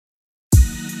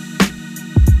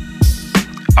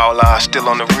All eyes still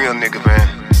on the real nigga, man.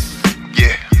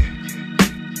 Yeah.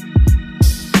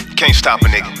 Can't stop a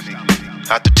nigga.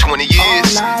 After 20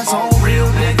 years, all eyes on real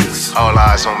niggas. All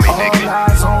eyes on me, nigga. All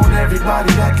eyes on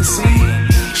everybody that can see.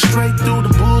 Straight through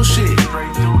the bullshit.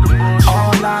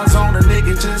 All eyes on a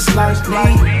nigga just like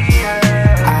me.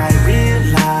 I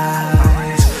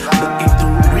realize, looking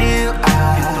through real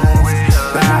eyes,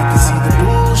 that I can see the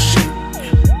bullshit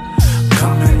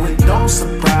coming with no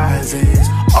surprises.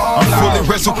 I'm fully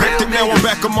resurrected now, I'm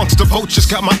back amongst the vultures.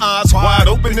 Got my eyes wide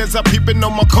open as I peepin'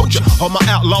 on my culture. All my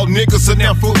outlaw niggas are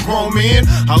now full grown men.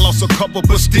 I lost a couple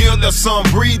but still there's some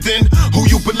breathing. Who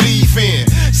you believe in?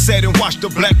 Sat and watched the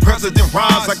black president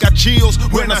rise. I got chills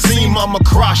when I seen mama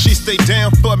cry. She stayed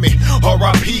down for me,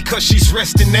 R.I.P. cause she's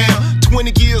resting now.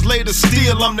 20 years later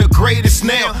still I'm the greatest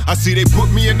now. I see they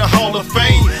put me in the Hall of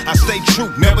Fame. I stay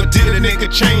true, never did a nigga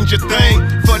change a thing.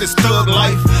 For this thug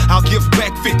life, I'll give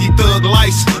back 50 thug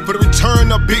lives. For the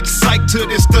return of big psych to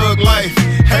this thug life.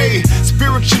 Hey,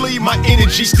 spiritually my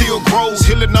energy still grows,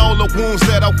 healing all the wounds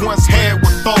that I once had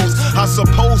with foes. I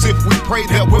suppose if we pray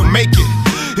that we'll make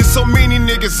it. There's so many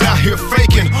niggas out here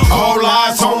faking. All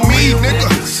eyes on me,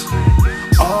 niggas.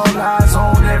 All eyes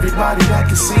on everybody that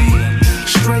can see.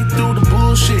 Straight through the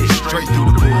bullshit. Straight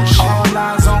through the bullshit. All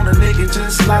eyes on a nigga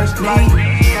just like me.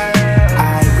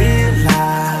 I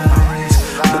realize,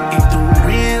 looking through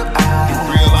real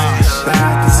eyes, that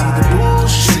I can see the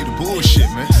bullshit. See the bullshit,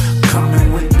 man.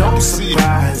 Coming with no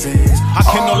surprises. I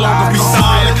can no longer be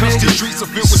silent, cause these streets are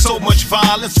filled with so much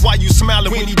violence. Why you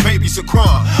smiling when these babies are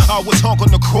crying? I was hung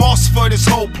on the cross for this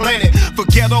whole planet, for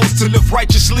ghettos to live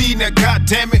righteously. Now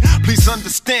goddamn it, please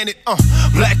understand it.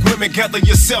 Black women, gather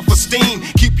your self-esteem.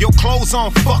 Keep your clothes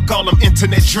on, fuck all them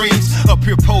internet dreams. Up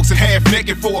here posing half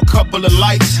naked for a couple of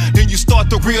likes. Then you start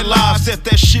to realize that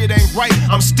that shit ain't right.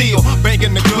 I'm still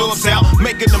banging the gloves out,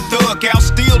 making them thug out,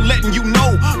 still letting you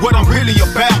know what I'm really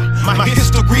about. My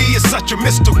history is such a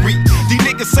mystery. These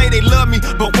niggas say they love me,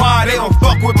 but why they don't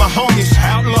fuck with my homies?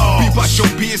 Outlaws. Be about your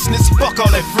business, fuck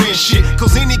all that friend shit.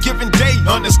 Cause any given day,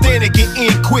 understand it get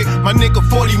in quick. My nigga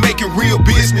 40 making real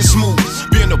business moves,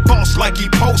 being a boss like he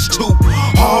supposed to.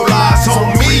 All eyes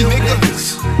on me,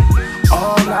 niggas.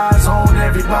 All eyes on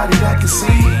everybody that can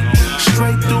see.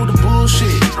 Straight through the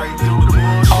bullshit.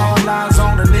 All eyes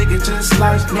on a nigga just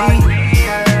like me.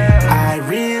 I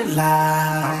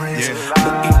realize,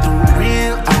 looking through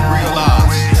real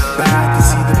eyes, that I can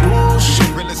see the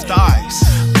bullshit. Realest eyes.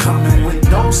 Coming with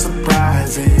no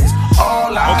surprises.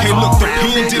 All eyes okay, look, the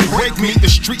pen didn't break me, the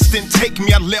streets didn't take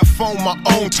me. I left on my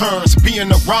own terms,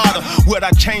 being a rider. Would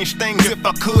I change things if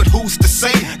I could? Who's to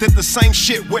say that the same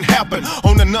shit would happen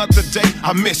on another day?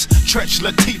 I miss Tretch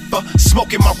Latifah,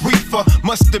 smoking my reefer.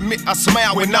 Must admit I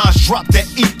smile when Eyez drop that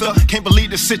ether. Can't believe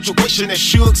the situation that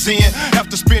Suge's in.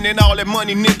 After spending all that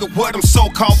money, nigga, what them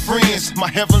so-called friends? My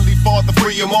heavenly father,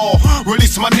 free them all.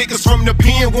 Release my niggas from the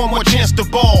pen, one more chance to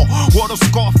ball. What a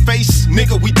Scarface,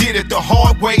 nigga, we did it the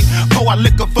hard way. Pour our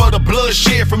liquor for the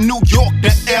bloodshed from New York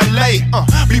to LA.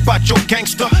 Be about your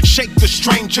gangster, shake the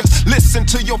stranger. Listen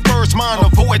to your first mind,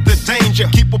 avoid the danger.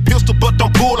 Keep a pistol but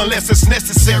don't pull unless it's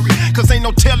necessary, cause ain't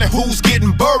no telling who's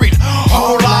getting buried.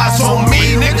 All eyes on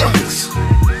me, niggas.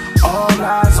 All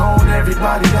eyes on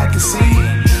everybody that can see.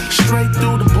 Straight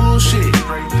through the bullshit.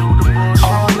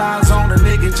 All eyes on a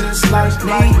nigga just like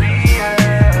me.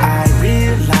 I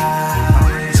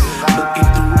realize, looking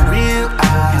through real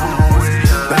eyes,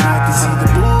 that I can see the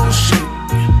bullshit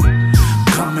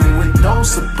coming with no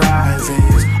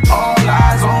surprises. All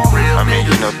eyes on real I mean,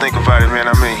 you know, think about it, man.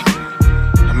 I mean,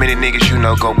 how many niggas you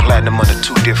know go platinum under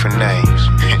 2 different names?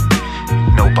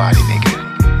 Nobody,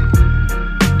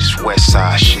 nigga. This West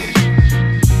Side shit.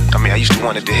 I mean, I used to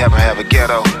want to have a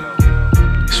ghetto.